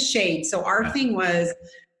sit in the shade. So our thing was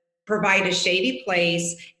provide a shady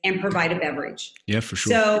place and provide a beverage. Yeah, for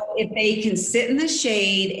sure. So if they can sit in the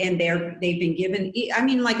shade and they've been given,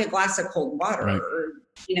 like a glass of cold water, right. Or,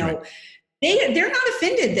 right. They're not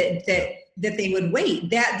offended that they would wait.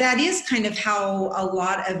 That is kind of how a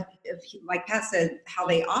lot of like Pat said, how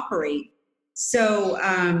they operate. So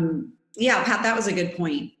yeah, Pat, that was a good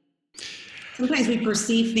point. Sometimes we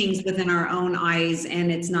perceive things within our own eyes,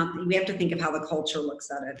 and it's not, we have to think of how the culture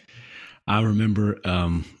looks at it. I remember,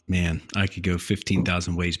 man, I could go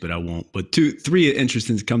 15,000 ways, but I won't. But three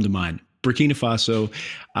interesting things come to mind. Burkina Faso,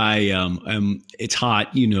 it's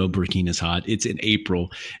hot, Burkina's hot. It's in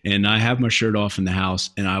April, and I have my shirt off in the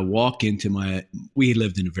house, and I walk into we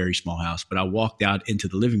lived in a very small house, but I walked out into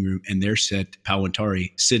the living room, and there sat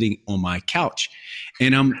Pawantari sitting on my couch,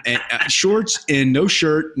 and I'm shorts and no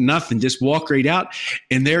shirt, nothing, just walk right out,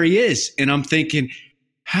 and there he is, and I'm thinking,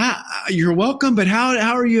 you're welcome, but how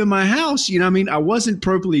are you in my house? I wasn't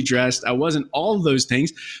properly dressed. I wasn't all of those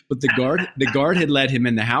things, but the guard had let him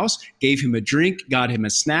in the house, gave him a drink, got him a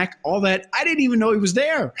snack, all that. I didn't even know he was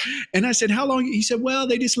there. And I said, how long? He said, well,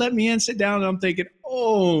 they just let me in, sit down. And I'm thinking,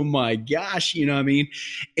 oh my gosh, And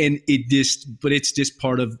but it's just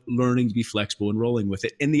part of learning to be flexible and rolling with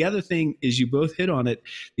it. And the other thing is, you both hit on it,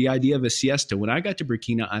 the idea of a siesta. When I got to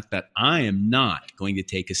Burkina, I thought, I am not going to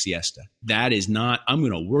take a siesta. That is not, I'm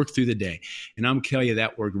going to work through the day. And I'm telling you,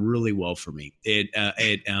 that worked really well for me.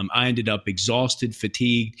 I ended up exhausted,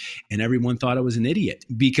 fatigued, and everyone thought I was an idiot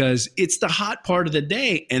because it's the hot part of the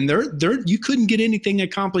day. And you couldn't get anything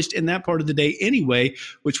accomplished in that part of the day anyway,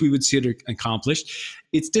 which we would consider accomplished.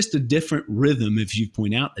 It's just a different rhythm, as you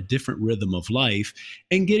point out, a different rhythm of life,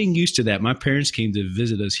 and getting used to that. My parents came to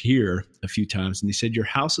visit us here a few times, and they said, your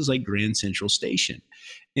house is like Grand Central Station.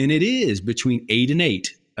 And it is between 8 and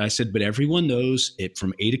 8. I said, but everyone knows it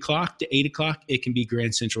from 8 o'clock to 8 o'clock, it can be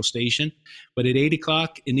Grand Central Station. But at 8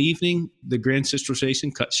 o'clock in the evening, the Grand Central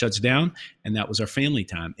Station shuts down, and that was our family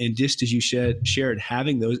time. And just as you shared,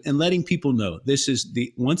 having those and letting people know,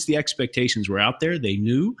 once the expectations were out there, they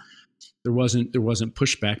knew. There wasn't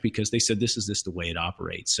pushback because they said, this is just the way it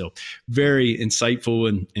operates. So very insightful.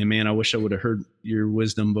 And man, I wish I would have heard your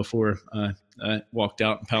wisdom before I walked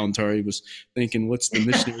out, and Pawantari was thinking, what's the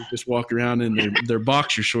missionary just walk around in their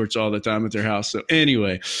boxer shorts all the time at their house. So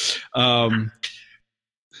anyway, Pat,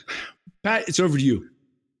 it's over to you.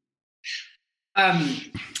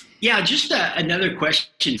 Yeah, just another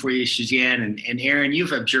question for you, Suzanne and Aaron.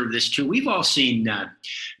 You've observed this too. We've all seen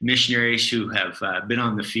missionaries who have been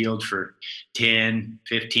on the field for 10,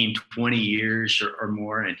 15, 20 years or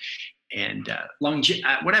more. And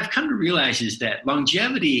what I've come to realize is that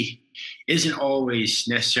longevity isn't always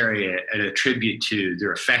necessarily a tribute to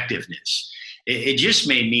their effectiveness. It just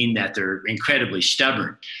may mean that they're incredibly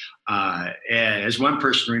stubborn. As one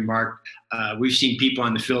person remarked, we've seen people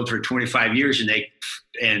on the field for 25 years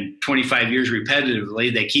and 25 years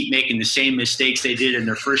repetitively, they keep making the same mistakes they did in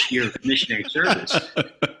their first year of missionary service.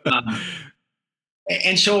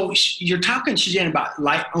 And so you're talking, Suzanne, about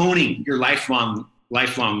owning your lifelong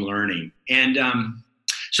learning. And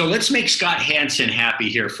so let's make Scott Hansen happy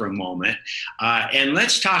here for a moment. And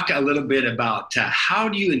let's talk a little bit about how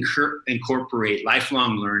do you incorporate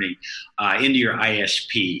lifelong learning into your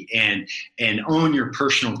ISP and own your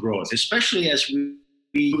personal growth, especially as we're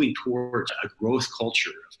moving towards a growth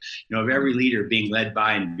culture of every leader being led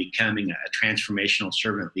by and becoming a transformational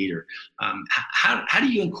servant leader. How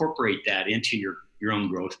do you incorporate that into your own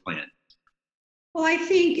growth plan? Well, I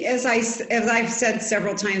think as I've said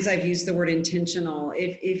several times, I've used the word intentional.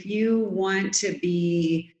 If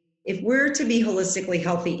we're to be holistically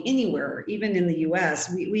healthy anywhere, even in the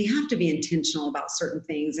US, we have to be intentional about certain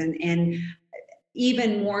things and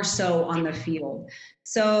even more so on the field.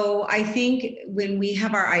 So I think when we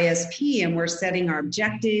have our ISP and we're setting our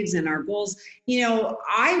objectives and our goals,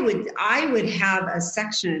 I would have a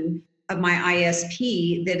section of my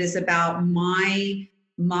ISP that is about my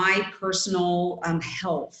personal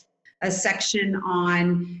health, a section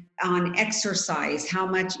on exercise, how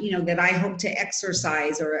much, that I hope to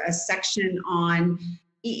exercise, or a section on,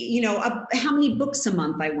 how many books a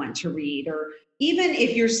month I want to read, or even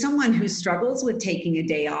if you're someone who struggles with taking a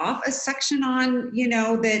day off, a section on,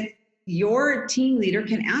 that your team leader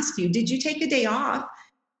can ask you, did you take a day off?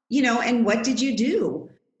 And what did you do?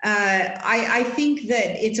 I think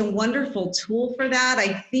that it's a wonderful tool for that.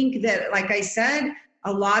 I think that, like I said,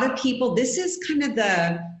 a lot of people, this is kind of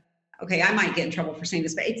I might get in trouble for saying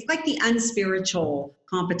this, but it's like the unspiritual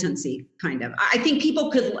competency kind of. I think people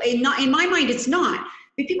could, in my mind, it's not.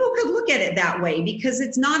 But people could look at it that way because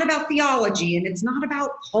it's not about theology and it's not about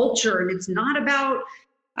culture and it's not about,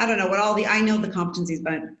 I don't know what I know the competencies,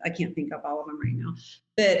 but I can't think of all of them right now.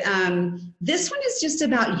 But this one is just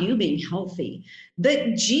about you being healthy.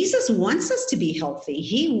 But Jesus wants us to be healthy.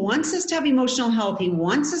 He wants us to have emotional health. He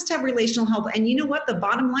wants us to have relational health. And you know what? The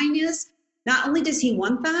bottom line is, not only does he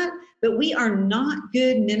want that, but we are not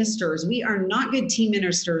good ministers. We are not good team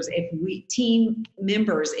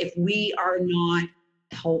members if we are not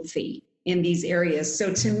healthy in these areas.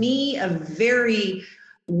 So to me, a very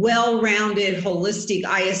well-rounded, holistic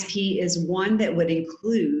ISP is one that would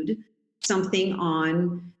include something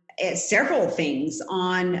on several things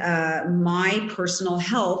on my personal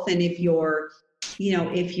health. And if you're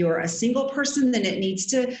a single person, then it needs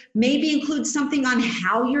to maybe include something on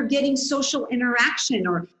how you're getting social interaction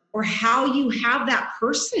or how you have that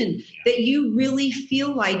person that you really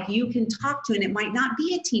feel like you can talk to. And it might not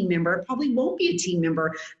be a team member, it probably won't be a team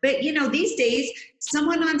member, but these days,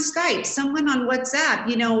 someone on Skype, someone on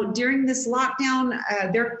WhatsApp, during this lockdown,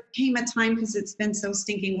 there came a time, because it's been so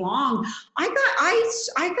stinking long, I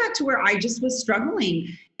got to where I just was struggling.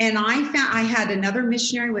 And I found I had another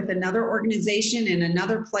missionary with another organization in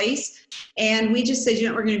another place. And we just said,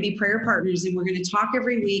 we're going to be prayer partners, and we're going to talk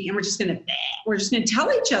every week, and we're just going to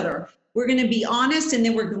tell each other. We're going to be honest, and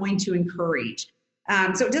then we're going to encourage.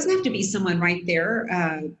 So it doesn't have to be someone right there,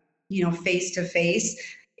 face to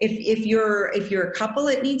face. If you're a couple,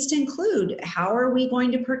 it needs to include, how are we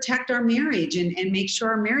going to protect our marriage and make sure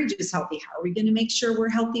our marriage is healthy? How are we going to make sure we're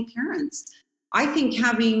healthy parents? I think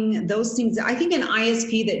having those things, I think an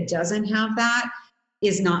ISP that doesn't have that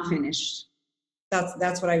is not finished.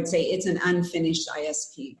 That's what I would say. It's an unfinished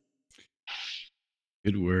ISP.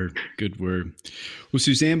 Good word. Good word. Well,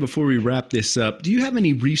 Suzanne, before we wrap this up, do you have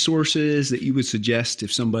any resources that you would suggest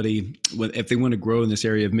if they want to grow in this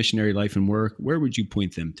area of missionary life and work, where would you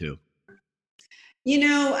point them to?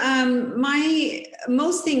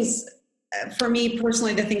 Most things, for me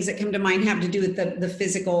personally, the things that come to mind have to do with the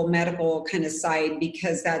physical, medical kind of side,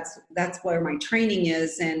 because that's where my training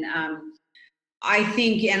is. And I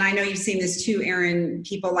think, and I know you've seen this too, Erin,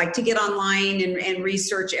 people like to get online and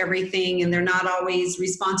research everything, and they're not always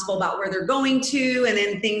responsible about where they're going to, and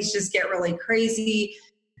then things just get really crazy.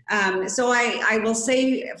 So I will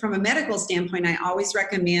say, from a medical standpoint, I always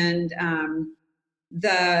recommend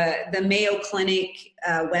the Mayo Clinic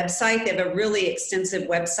website. They have a really extensive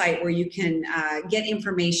website where you can get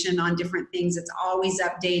information on different things. It's always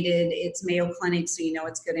updated. It's Mayo Clinic, so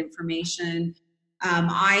it's good information.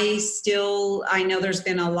 I know there's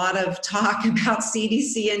been a lot of talk about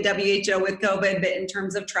CDC and WHO with COVID, but in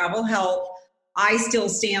terms of travel health, I still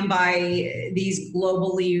stand by these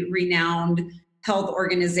globally renowned health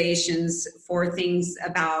organizations for things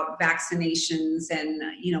about vaccinations and,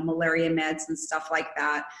 malaria meds and stuff like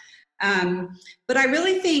that. But I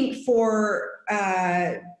really think for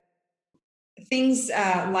things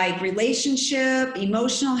like relationship,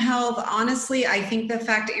 emotional health, honestly, I think the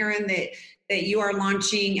fact, Erin, that you are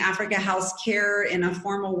launching Africa House Care in a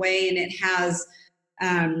formal way, and it has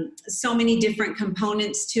so many different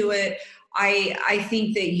components to it. I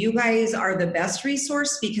think that you guys are the best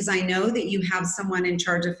resource, because I know that you have someone in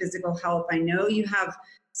charge of physical health. I know you have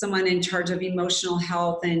someone in charge of emotional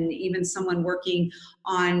health, and even someone working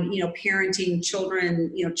on, parenting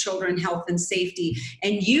children, children health and safety.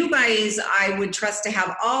 And you guys, I would trust to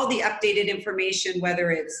have all the updated information,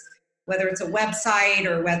 whether it's a website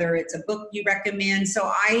or whether it's a book you recommend. So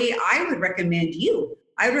I would recommend you.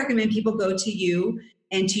 I would recommend people go to you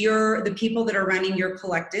and to the people that are running your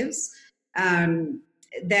collectives,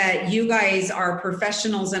 that you guys are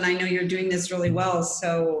professionals, and I know you're doing this really well.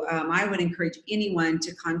 So I would encourage anyone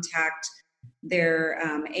to contact their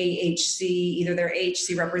AHC, either their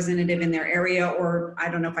AHC representative in their area, or I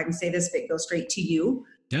don't know if I can say this, but go straight to you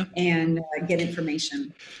and get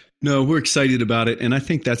information. No, we're excited about it. And I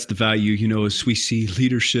think that's the value, as we see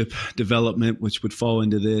leadership development, which would fall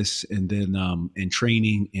into this, and then and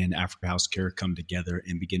training and Africa House Care come together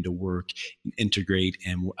and begin to work and integrate.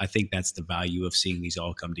 And I think that's the value of seeing these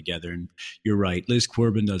all come together. And you're right. Liz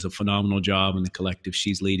Corbin does a phenomenal job in the collective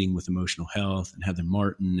she's leading with emotional health, and Heather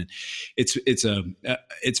Martin. It's an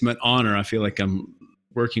honor. I feel like I'm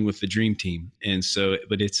working with the dream team. And so,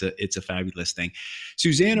 but it's a fabulous thing.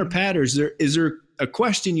 Suzanne or Pat, is there a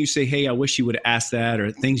question you say, hey, I wish you would have asked that,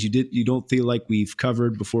 or things you don't feel like we've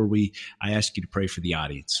covered before I ask you to pray for the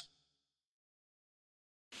audience?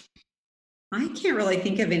 I can't really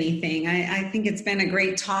think of anything. I think it's been a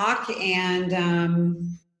great talk,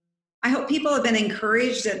 and I hope people have been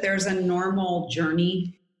encouraged that there's a normal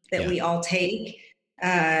journey that we all take.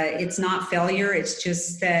 It's not failure. It's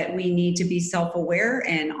just that we need to be self-aware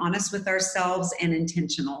and honest with ourselves and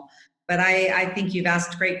intentional. But I think you've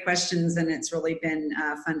asked great questions, and it's really been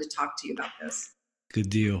fun to talk to you about this. Good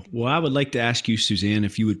deal. Well, I would like to ask you, Suzanne,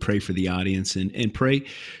 if you would pray for the audience and pray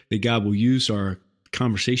that God will use our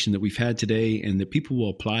conversation that we've had today, and that people will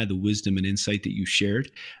apply the wisdom and insight that you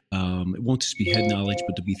shared. It won't just be head knowledge,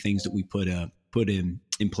 but to be things that we put put in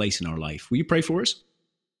place in our life. Will you pray for us?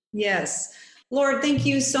 Yes. Lord, thank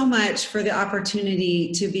you so much for the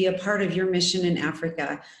opportunity to be a part of your mission in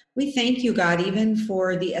Africa. We thank you, God, even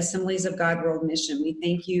for the Assemblies of God World Mission. We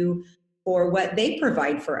thank you for what they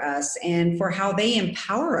provide for us and for how they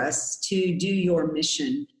empower us to do your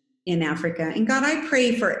mission in Africa. And God, I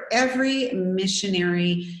pray for every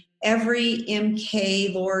missionary, every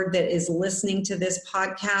MK, Lord, that is listening to this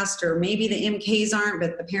podcast, or maybe the MKs aren't,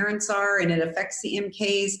 but the parents are, and it affects the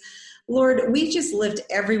MKs. Lord, we just lift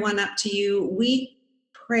everyone up to you. We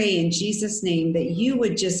pray in Jesus' name that you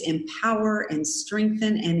would just empower and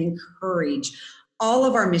strengthen and encourage all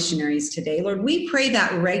of our missionaries today. Lord, we pray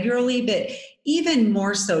that regularly, but even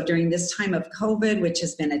more so during this time of COVID, which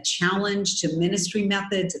has been a challenge to ministry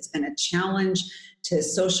methods. It's been a challenge to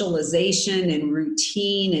socialization and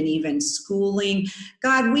routine and even schooling.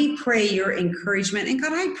 God, we pray your encouragement. And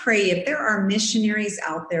God, I pray if there are missionaries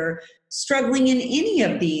out there struggling in any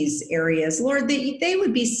of these areas, Lord, that they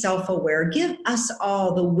would be self-aware. Give us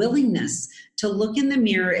all the willingness to look in the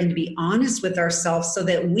mirror and be honest with ourselves so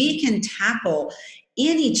that we can tackle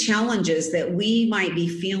any challenges that we might be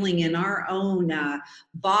feeling in our own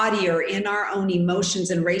body or in our own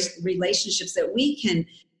emotions and relationships, that we can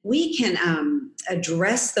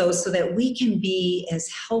address those so that we can be as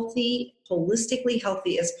healthy, holistically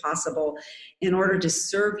healthy as possible in order to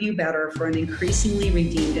serve you better for an increasingly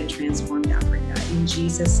redeemed and transformed Africa. In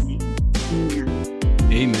Jesus' name, amen.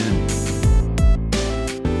 Amen.